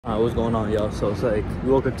Alright, what's going on, y'all? So it's like we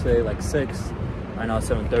woke up today like 6. Right now it's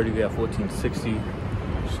 7:30. We have 1460.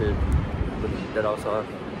 Shit, that outside.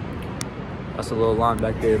 That's a little line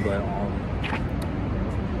back there, but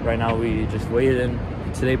right now we just waiting.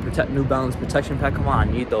 Today, New Balance protection pack. Come on,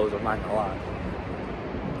 I need those. I'm not gonna lie.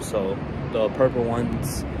 So the purple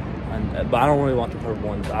ones, but I don't really want the purple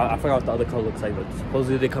ones. I forgot what the other color looks like, but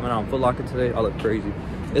supposedly they're coming out in FOOTLOCKER today. I look crazy.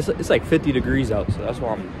 It's like 50 degrees out, so that's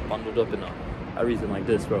why I'm bundled up in a reason like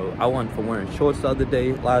this, bro. I went from wearing shorts the other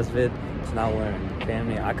day, last vid, to now wearing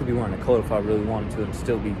family. I could be wearing a coat if I really wanted to and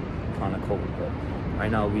still be kind of cold, but right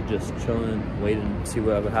now we just chilling, waiting to see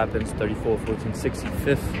whatever happens. 34, 14,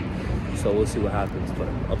 65th. So we'll see what happens, but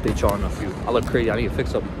update y'all in a few. I look crazy. I need to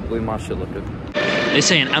fix up the way my shit look good. They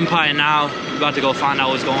saying Empire now. We're about to go find out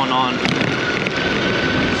what's going on.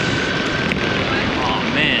 Oh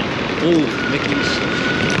man. Oh, Mickey's.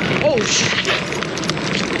 Oh shit.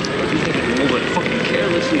 These niggas moving fucking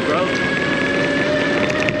carelessly, bro.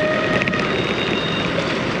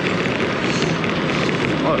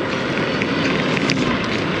 Oh.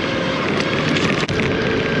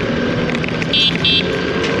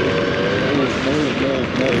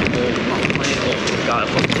 Oh god,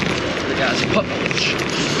 the guy's puppet.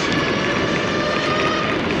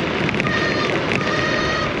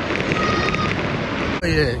 Oh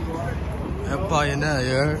yeah, Empire now,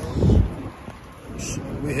 you heard?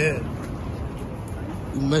 We here.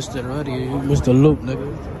 You missed it already. You missed the loop, nigga.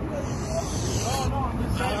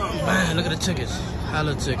 Man, look at the tickets.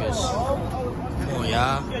 Hella tickets. Come on,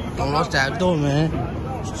 y'all. Don't rush that door, man.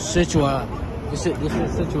 Situate. This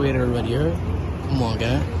is situated already, you heard? Come on,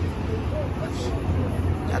 gang.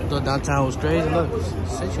 That door downtown was crazy. Look,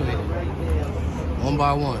 it's situated. One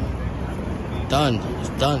by one. Done. It's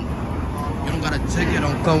done. You don't got a ticket,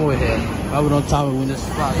 don't come with here. I would on top of when this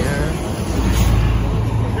spot, you heard?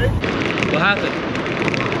 What happened?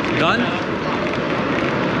 Done?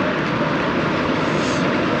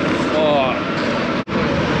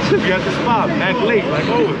 We got the spot back late, like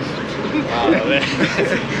always. Oh man.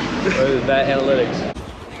 Where's that analytics?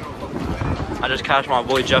 I just cashed my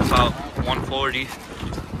boy Jeff out 140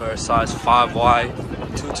 for a size 5Y,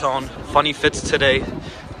 two-tone. Funny fits today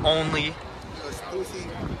only.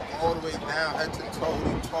 All the way down, head to toe. What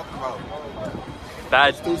are you talking about?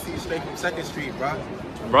 Bad. Stussy straight from 2nd Street, bro.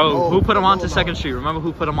 Bro, who put him onto 2nd Street? Remember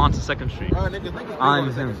who put him onto 2nd Street? Bro, niggas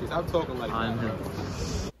I'm him. I'm talking like I'm him.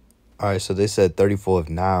 Alright, so they said 34th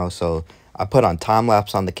now, so I put on time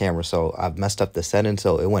lapse on the camera, so I've messed up the settings,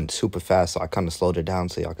 so it went super fast, so I kind of slowed it down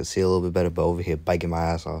so y'all could see a little bit better, but over here biking my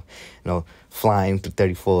ass off, you know, flying through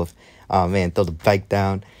 34th. Oh man, throw the bike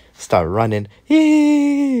down, start running,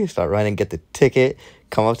 start running, get the ticket,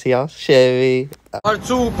 come up to y'all, Chevy. Part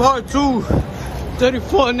two.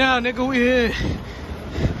 34 now, nigga, we here.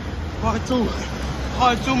 Part two,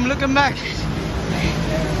 I'm looking back.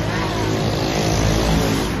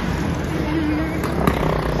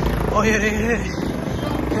 Oh yeah, hey.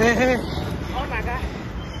 Oh my god.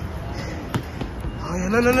 Oh yeah,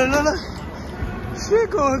 look. Shit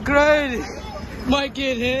going crazy. Might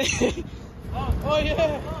get hit. Oh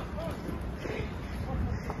yeah.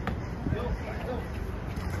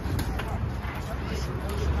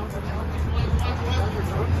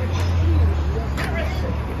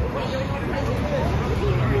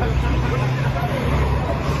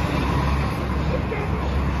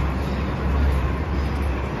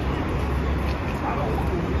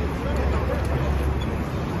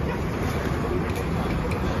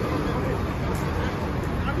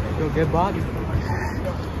 Get body.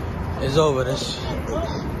 It's over.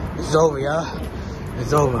 It's over, y'all.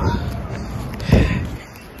 It's over.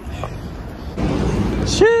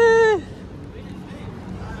 Shit.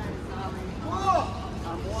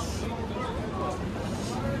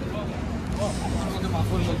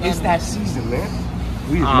 it's that season, man.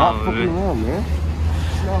 We is not fucking around, man.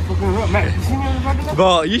 It's not fucking around. Man, you see me on the record?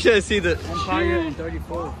 Bro, you should see the Empire in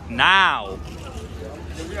 34. now.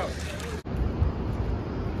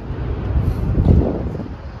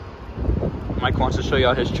 Mike wants to show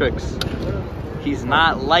y'all his tricks. He's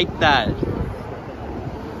not like that.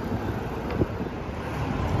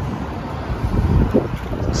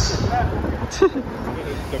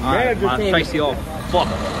 Alright, my face all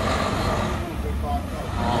fucked.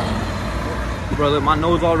 Brother, my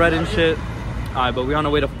nose all red and shit. Alright, but we're on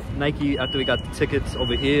our way to Nike after we got the tickets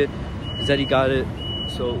over here. Zeddy got it.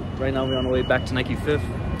 So right now we're on the way back to Nike 5th.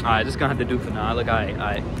 Alright, this is gonna have to do for now. Look,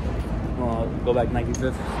 alright. Go back Nike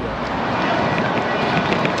 5th.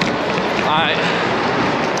 Alright.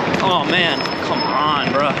 Oh man, come on,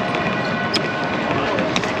 bruh.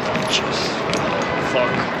 Just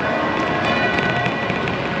fuck.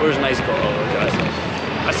 Where's nice go? Oh, guys.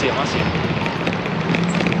 I see him, I see him.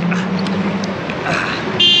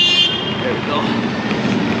 There we go.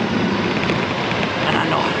 And I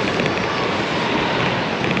know it.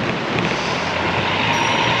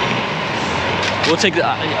 We'll take the,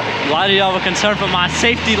 a lot of y'all were concerned for my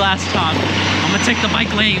safety last time. I'm gonna take the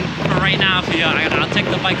bike lane for right now for y'all. I'll take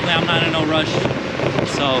the bike lane, I'm not in no rush.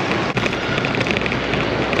 So,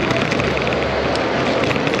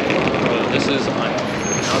 this is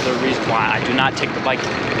another reason why I do not take the bike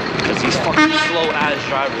lane. Because these fucking slow ass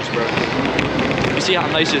drivers, bro. You see how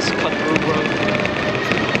nice this cut through, bro?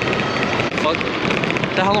 Fuck.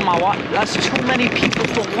 What the hell am I watching? That's too many people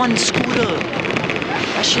for one scooter.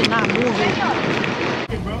 That shit not moving.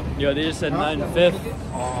 Yo, they just said 9/5.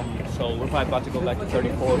 So we're probably about to go back to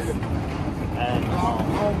 34th. And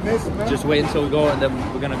just wait until we go, and then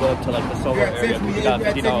we're gonna go up to like the solar area. We got a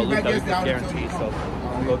 $50 loop that we can guarantee, so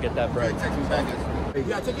we'll go get that bread.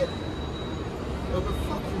 Yeah, take it.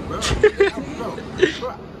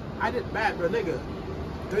 Bro, I did bad, bro, nigga.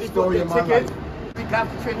 34 ticket. We got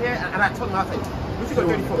the train here, and I told him, I was like, we should go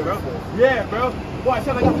 34, bro. Yeah, bro. Boy, I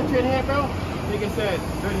said I got the train here, bro. Nigga said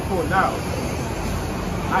 34 now.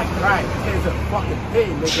 I cried. It's a fucking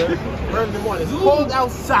pain, nigga. Early in the morning. It's cold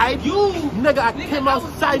outside. Nigga, I came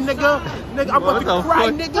outside, nigga. Nigga, I'm about to cry,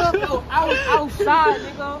 nigga. Yo, I was outside,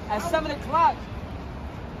 nigga, at 7 o'clock.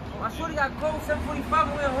 My shorty got cold, 7:45,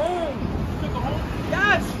 and went home. Took her home?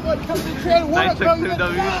 Yes! Come to the train work, bro. You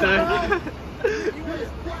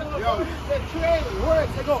Yo, the train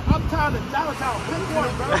works. They go uptown and downtown. Pick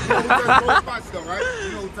one, bro. You know who touched both spots, though, right?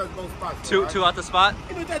 You know who touched both spots. Two out the spot?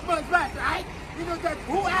 You know who touched both spots, right? You know that.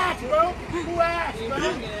 Who asked, bro? Who asked, bro?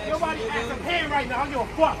 Nobody asked. I'm paying right now. I don't give a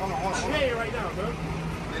fuck. I'm paying right now, bro.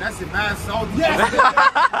 Man, that's it, man. So yes.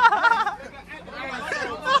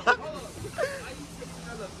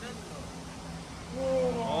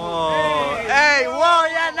 Oh, hey, whoa,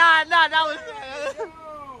 yeah, nah, that was.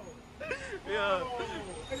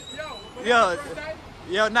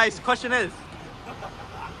 Yo, nice. Question is.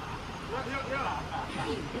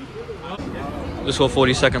 This whole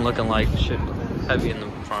 42nd looking like shit heavy in the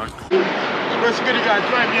front. Bro, security guy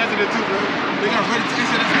drive me yesterday too, bro. They got ready to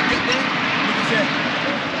say this get there. Nigga said,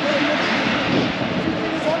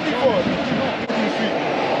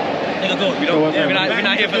 Nigga, go. We're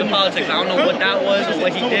not here for the politics. I don't know what that was or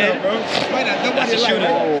what he did. That's a shooting.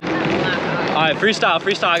 All right,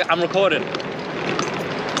 freestyle. I'm recording.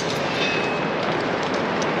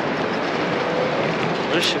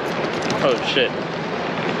 Oh shit.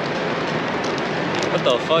 What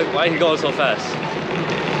the fuck? Why are you going so fast?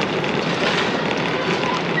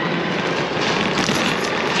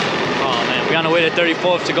 Oh man, we're on our way to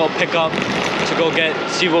 34th to go pick up,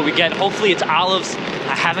 see what we get. Hopefully it's olives.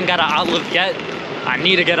 I haven't got an olive yet. I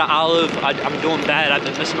need to get an olive. I'm doing bad. I've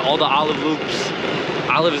been missing all the olive loops.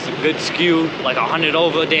 Olive is a good skew, like 100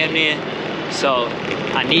 over damn near. So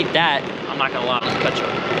I need that. I'm not gonna lie, let's catch up.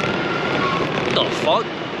 What the fuck?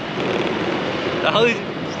 The hell is...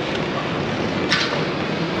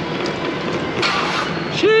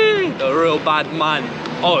 Shit, the real bad man.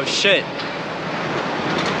 Oh shit.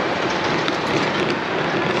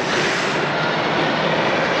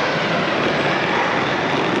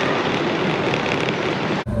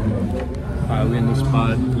 Alright, we're in the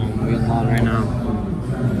spot. We're in line right now.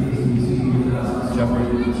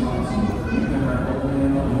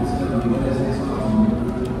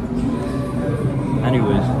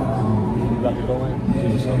 Anyways, we about to go in.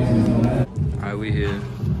 Alright, we here.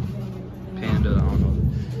 Panda, I don't know.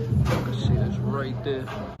 You can see this right there.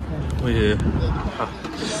 We here.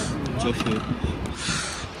 Just here.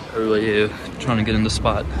 Everybody here trying to get in the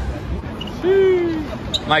spot.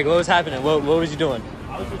 Mike, what was happening? What was you doing?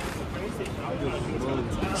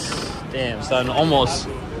 Damn, son, almost.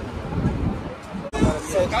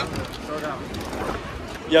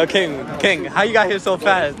 Yo, King, how you got here so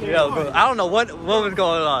fast? Yo, bro, I don't know what was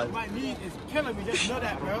going on. My knee is killing me, just know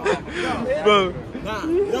that, bro.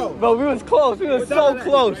 Bro, we was close. We was so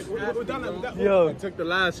close. Yo, I took the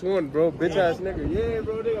last one, bro. Bitch ass nigga. Yeah,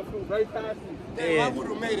 bro, they flew right past me. Damn, I would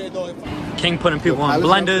have made it though. King putting people on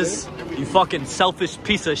blenders. You fucking selfish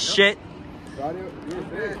piece of shit.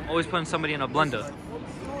 Always putting somebody in a blender.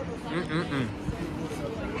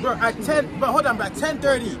 Bro, at 10, but hold on, bro,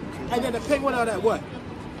 10:30, and then the ping went out at what?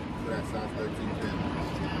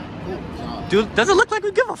 Dude, does it look like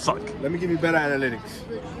we give a fuck? Let me give you better analytics.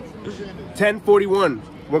 10:41,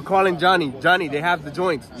 we're calling Johnny. Johnny, they have the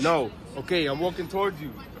joints. No. Okay, I'm walking towards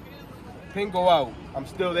you. Ping go out. I'm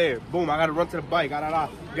still there. Boom, I gotta run to the bike.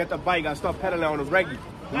 Get the bike. I start pedaling on the reggie.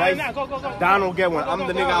 Nice. Go. Donald get one. I'm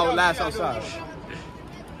the nigga out last outside.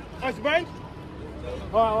 What's the bike?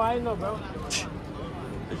 Oh, I didn't know, bro.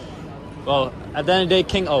 Well, at the end of the day,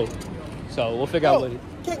 King O. So we'll figure out what.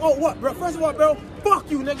 King O what, bro? First of all, bro, fuck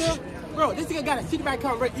you, nigga. Bro, this nigga got a Citibank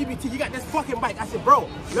account, right? EBT. You got this fucking bike. I said, bro,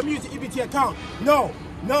 let me use the EBT account. No.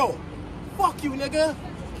 Fuck you, nigga.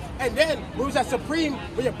 And then when we was at Supreme,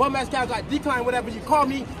 when your bum ass guys like decline whatever, you call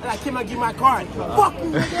me and I came and give you my card. Fuck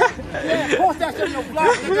you, nigga. Yeah, post that shit on your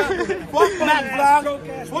vlog, nigga. Fuck Mac vlog.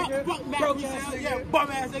 Fuck Mac resale. Yeah,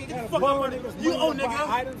 bum ass nigga. Get the fuck out of here. You own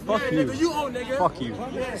nigga. Fuck you. Nigga, you own nigga. Fuck you.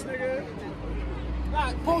 Yeah.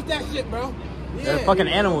 Nah, post that shit, bro. Yeah. They're fucking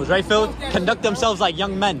animals, right, Phil? Conduct themselves like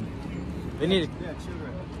young men. They need.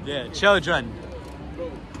 Yeah, children.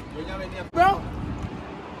 Bro.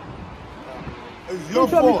 It's your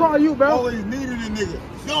fault. Call you, bro. Always needed a nigga.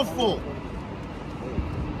 It's your fault.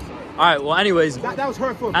 Alright, well, anyways. That was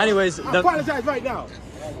hurtful. Anyways, I apologize right now.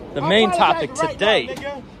 The main topic right today. Now,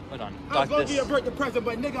 nigga. Hold on. I was gonna give you a birthday present,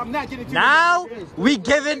 but nigga, I'm not getting to you. Now we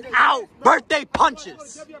giving out birthday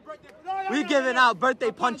punches. We giving out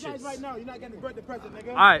birthday punches. Right now, you're not getting a birthday present, nigga.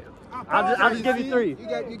 Alright, I'll just give you 3.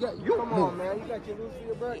 You come on, man. You got your lose for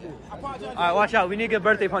your birthday. Alright, watch out. We need to get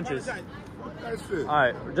birthday punches.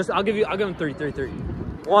 Alright, I'll give him 3.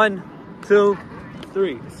 1, 2,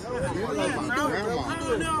 3.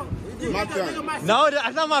 My turn. No,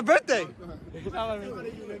 that's not my birthday.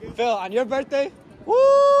 Phil, on your birthday? Woo!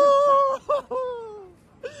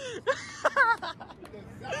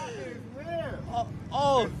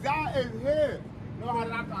 Oh. That is here. No, how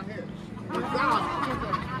did I got here?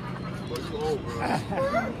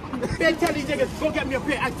 Man, tell these niggas, go get me a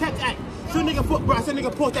pair. I text, shoot nigga foot, bro. I said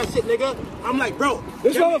nigga post that shit, nigga. I'm like, bro,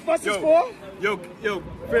 this what the fuss is for? Yo,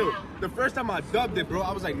 Phil, the first time I dubbed it, bro,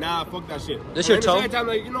 I was like, nah, fuck that shit. This your toe? The second time,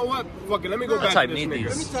 like, you know what? Fuck it, let me go back to this nigga.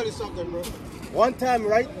 Let me tell you something, bro. One time,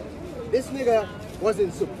 right, this nigga was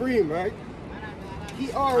in Supreme, right?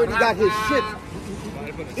 He already got his shit.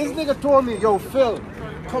 This nigga told me, yo, Phil,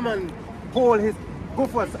 come and go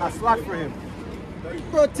for a slot for him.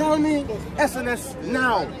 Bro, tell me SNS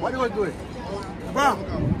now. What do I do it? Bro,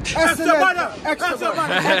 extra butter.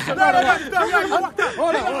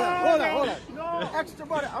 Hold on. Extra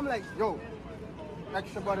butter. I'm like, yo,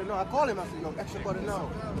 extra butter no. I call him, I said, yo, extra butter no.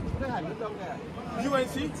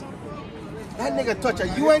 UNC? That nigga touch a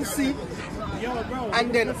UNC.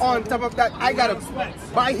 And then on top of that, I gotta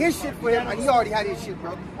buy his shit for him, and he already had his shit,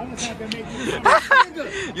 bro.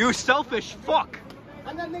 You selfish fuck.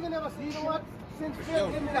 And that nigga never see, you know what? Since Phil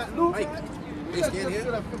gave me that loop, he just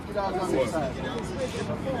 $50 on the side.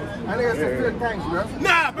 And nigga said, Phil, thanks, bro.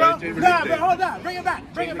 Nah, bro, hold on. Bring it back.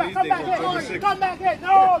 Come back here.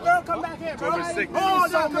 No, bro, come back here, bro. Hold on,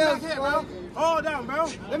 come back here, bro. Hold on, bro.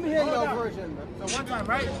 Let me hear your version, bro. So one time,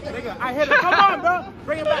 right? Nigga, I hit it. Come on, bro.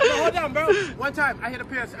 Bring it back. Hold on, bro. One time, I hit a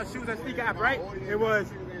pair of shoes at Sneaker App, right? It was,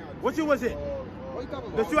 what shoe was it?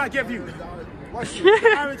 The shoe I gave you. What shoe?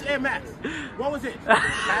 Orange Air Max. What was it?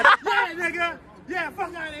 Yeah, nigga. Yeah,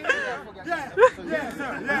 fuck out of here. Yeah,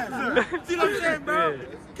 sir. See what I'm saying, bro?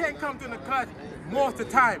 Can't come through the clutch most of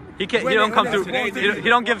the time. He don't come through. He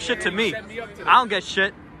don't give shit to me. I don't get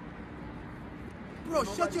shit. Bro,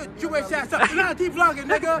 shut your Jewish ass up. You're not keep vlogging,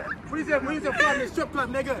 nigga. What you said? When you said vlog in the strip club,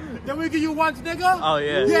 nigga. Then we give you ones, nigga. Oh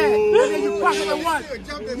yeah. Yeah. And then you pocket the one.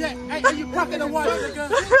 Yeah. And then you pocket the one, nigga.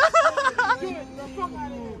 Fuck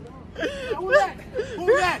out of here. Who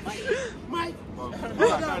that? Mike. Hold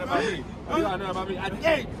on, about me. Hold on, about me. I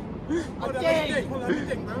think. Hold on, let me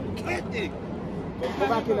think, bro. Can't think. Go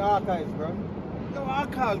back in the archives, bro. No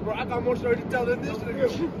archives, bro. I got more story to tell than this nigga.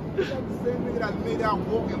 That's the same nigga that lay down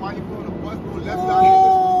walking while you on the bus, go left side.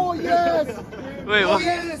 Oh, yes. Wait, what?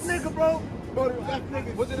 Yeah, this nigga, bro. That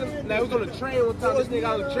nigga, was it him? Now he was on the train one time. This nigga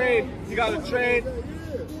got on the train. He got on the train.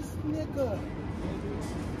 This nigga.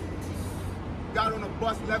 Got on the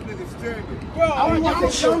bus, left nigga steering it. Bro, I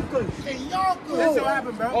was Yonkers. Hey, Yonkers. This is what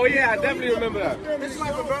happened, bro. Oh yeah, I definitely remember that. This is what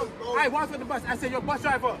happened, bro. I walked on the bus. I said, yo, bus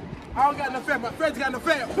driver, I don't got no fare. My friends got no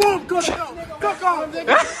fare. Boom, cook off,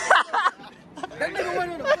 nigga. That nigga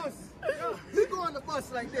went on the bus. He go on the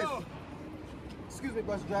bus like this. Excuse me,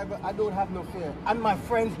 bus driver, I don't have no fare. And my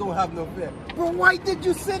friends don't have no fare. Bro, why did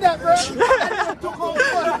you say that, bro? I took off the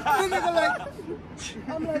bus. The nigga like,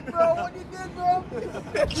 I'm like, bro, what you did, bro?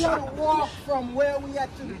 You had to walk from where we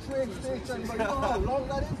at to the train station. But you know how long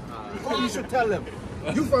that is? Well, you should tell them.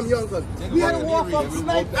 You from Yonkers. We had to walk from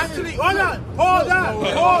Snipe. Actually, hold on.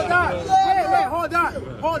 Wait,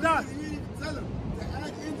 hold on. Tell him, to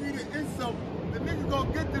add injury to insult, the nigga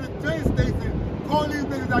gonna get to the train station, call these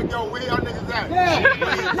niggas like, yo, where y'all niggas at? Yeah,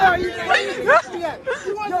 you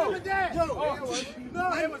wasn't there. Yo,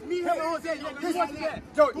 it was me, him, and Jose. You wasn't there.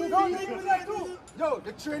 Yo,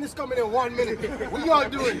 the train is coming in 1 minute. What y'all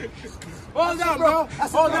doing? Hold on, bro.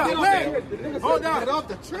 Hold on. Wait. Hold on. Get off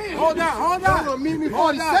the train. Hold on. Meet me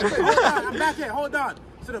 40 seconds. Hold on. I'm back here. Hold on.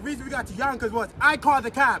 So the reason we got to Yonkers was I called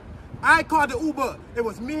the cab. I called the Uber. It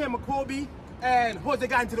was me and McCoby and Jose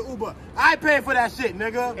got into the Uber. I paid for that shit,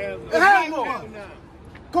 nigga. Hell no.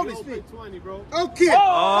 Kobe, speak. 20, bro. Okay.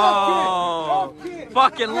 Oh,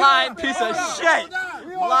 fucking lying piece of shit.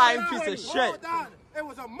 Lying piece of shit. It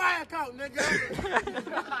was on my account, nigga.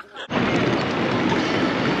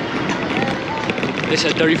 They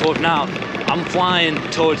said 34th now. I'm flying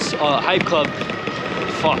towards Hype Club.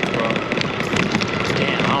 Fuck, bro.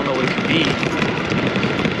 Damn, I don't know what it could be.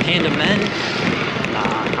 Panda Men?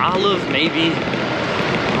 Olive, maybe.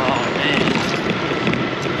 Oh, man.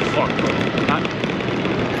 Fuck, bro.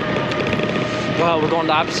 Well, we're going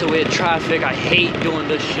the opposite way of traffic. I hate doing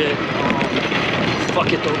this shit.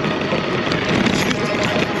 Fuck it, though.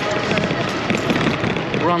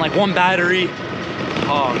 We're on like 1 battery.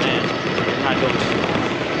 Oh, man. I'm not doing this.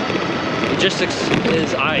 Logistics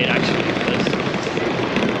is alright, actually.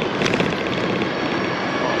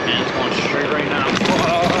 Oh, man, it's going straight right now.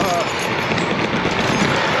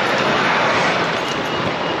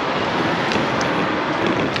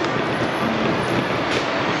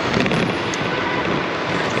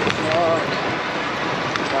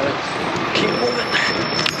 Keep moving.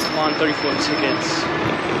 I'm on 34 tickets.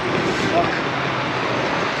 Fuck.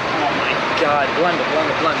 Oh my god.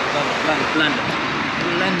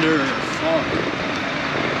 Blender. Fuck.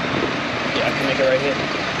 Yeah, I can make it right here.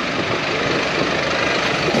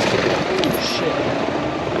 Oh shit.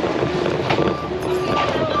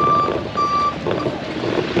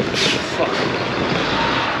 Fuck.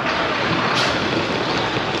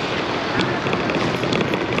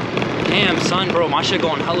 Damn, son, bro, my shit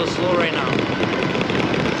going hella slow right now.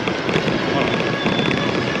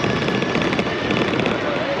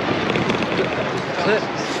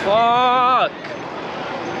 Fuck.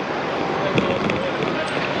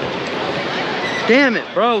 Damn it,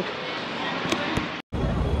 bro.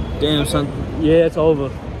 Damn, son. Yeah, it's over.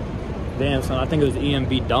 Damn, son. I think it was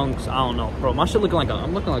EMB Dunks. I don't know, bro. My shit looking like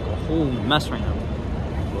I'm looking like a whole mess right now.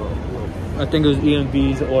 I think it was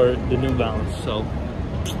EMBs or the New Balance. So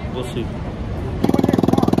we'll see.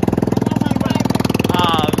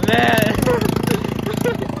 Ah, man.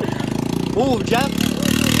 Ooh, Jeff.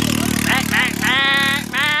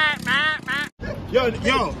 Yo,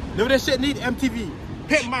 remember that shit need MTV?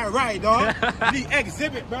 Hit my ride, dog. Need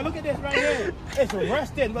exhibit, bro. Look at this right here. It's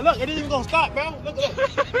rusted, but look, it ain't even gonna stop, bro. Look.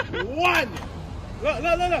 1. Look. All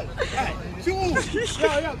right, 2. Yo,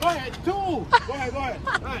 go ahead. 2. Go ahead. All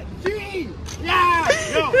right, 3. Yeah.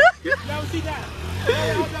 Yo, you ever see that?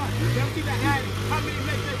 Yeah, hold on. You ever see that? Yeah. How many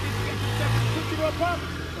minutes did you get to 50 pump?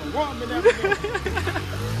 1 minute.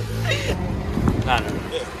 I don't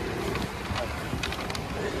know.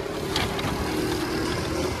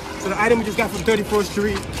 So the item we just got from 34th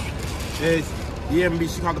Street is EMB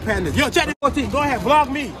Chicago Pandas. Yo, check the 14. Go ahead,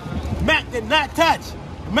 vlog me. Mac did not touch.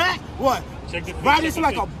 Mac, what? Check the fit. Ride this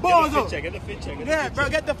like a bozo. Get the fit check. Yeah, bro,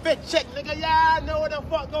 get the fit check, nigga. Yeah, I know what the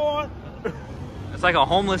fuck going on. It's like a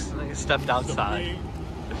homeless nigga stepped outside.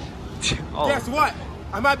 Oh. Guess what?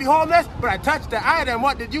 I might be homeless, but I touched the item.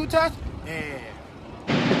 What did you touch? Yeah.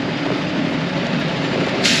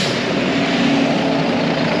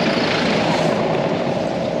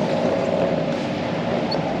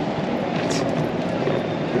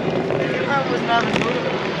 Was not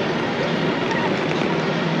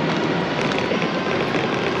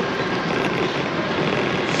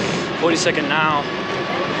 42nd now.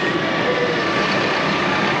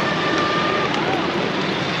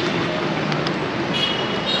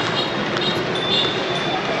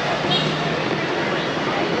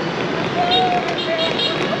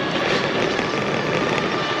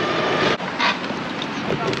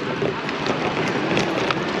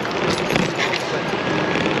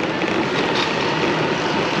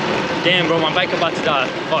 Damn, bro, my bike about to die.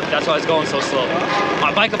 Fuck, that's why it's going so slow.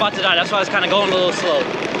 My bike about to die, that's why it's kind of going a little slow.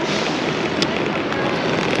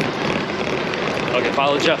 Okay,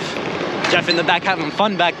 follow Jeff. Jeff in the back having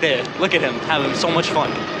fun back there. Look at him, having so much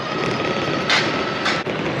fun.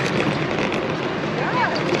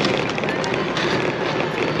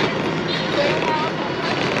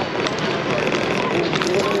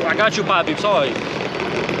 I got you, Bobby, sorry.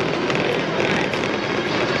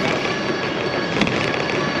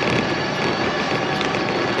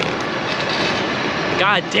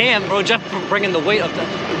 God damn, bro, Jeff bringing the weight of the...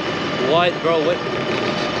 What, bro, what?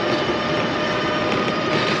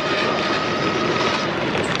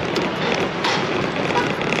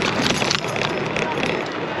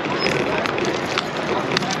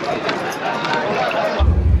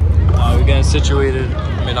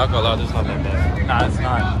 not gonna lie, this is not that bad. Nah, it's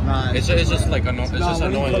not. Nah, It's just like annoying. It's just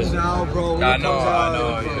annoying. Comes out, bro. I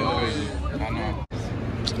know.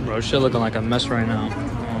 Bro, shit looking like a mess right now.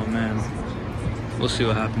 Oh man. We'll see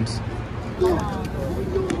what happens.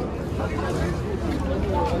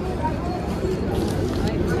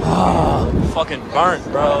 Oh, fucking burnt,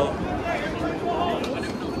 bro.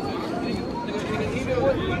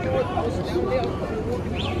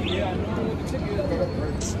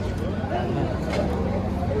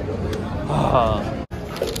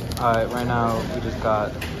 Alright, right now we just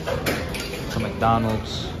got some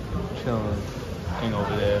McDonald's, chilling, thing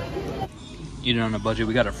over there. Eating on a budget.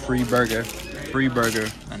 We got a free burger,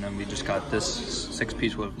 and then we just got this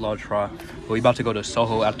 6-piece with large fry. But we about to go to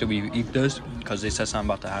Soho after we eat this because they said something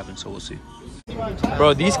about to happen, so we'll see.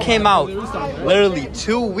 Bro, these came out literally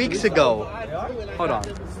 2 weeks ago. Hold on.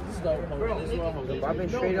 I've been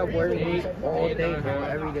straight up wearing these all day, bro,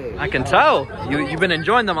 every day. I can tell. You've been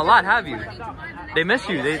enjoying them a lot, have you? They miss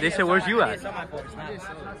you. They said, where's you at?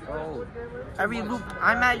 Oh. Every loop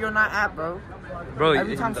I'm at, you're not at, bro. Bro,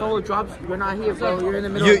 every time Solo drops, you're not here, bro. You're in the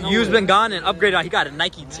middle of you've been gone and upgraded. He got a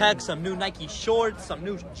Nike Tech, some new Nike shorts, some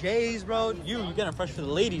new J's, bro. You're getting fresh for the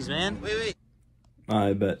ladies, man. Wait.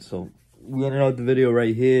 I bet. So we're gonna end the video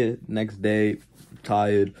right here. Next day,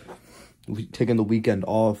 tired. We taking the weekend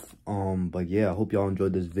off. But yeah, I hope y'all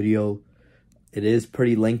enjoyed this video. It is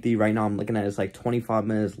pretty lengthy right now. I'm looking at it, it's like 25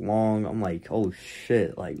 minutes long. I'm like, oh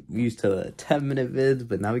shit, like we used to 10-minute vids,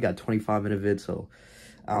 but now we got 25-minute vids. So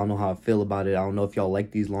I don't know how I feel about it. I don't know if y'all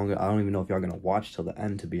like these longer. I don't even know if y'all gonna watch till the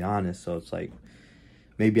end, to be honest. So it's like,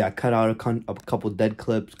 maybe I cut out a couple dead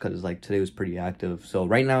clips because like today was pretty active. So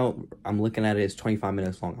right now I'm looking at it, it's 25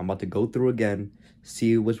 minutes long. I'm about to go through again,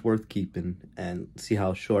 see what's worth keeping, and see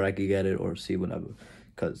how short I could get it, or see whatever.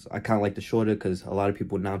 Because I kind of like the shorter, because a lot of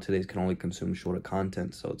people nowadays can only consume shorter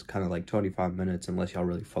content. So it's kind of like 25 minutes. Unless y'all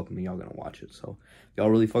really fuck with me, y'all gonna watch it. So if y'all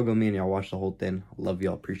really fuck with me and y'all watch the whole thing, I love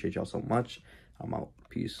y'all, appreciate y'all so much. I'm out.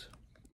 Peace.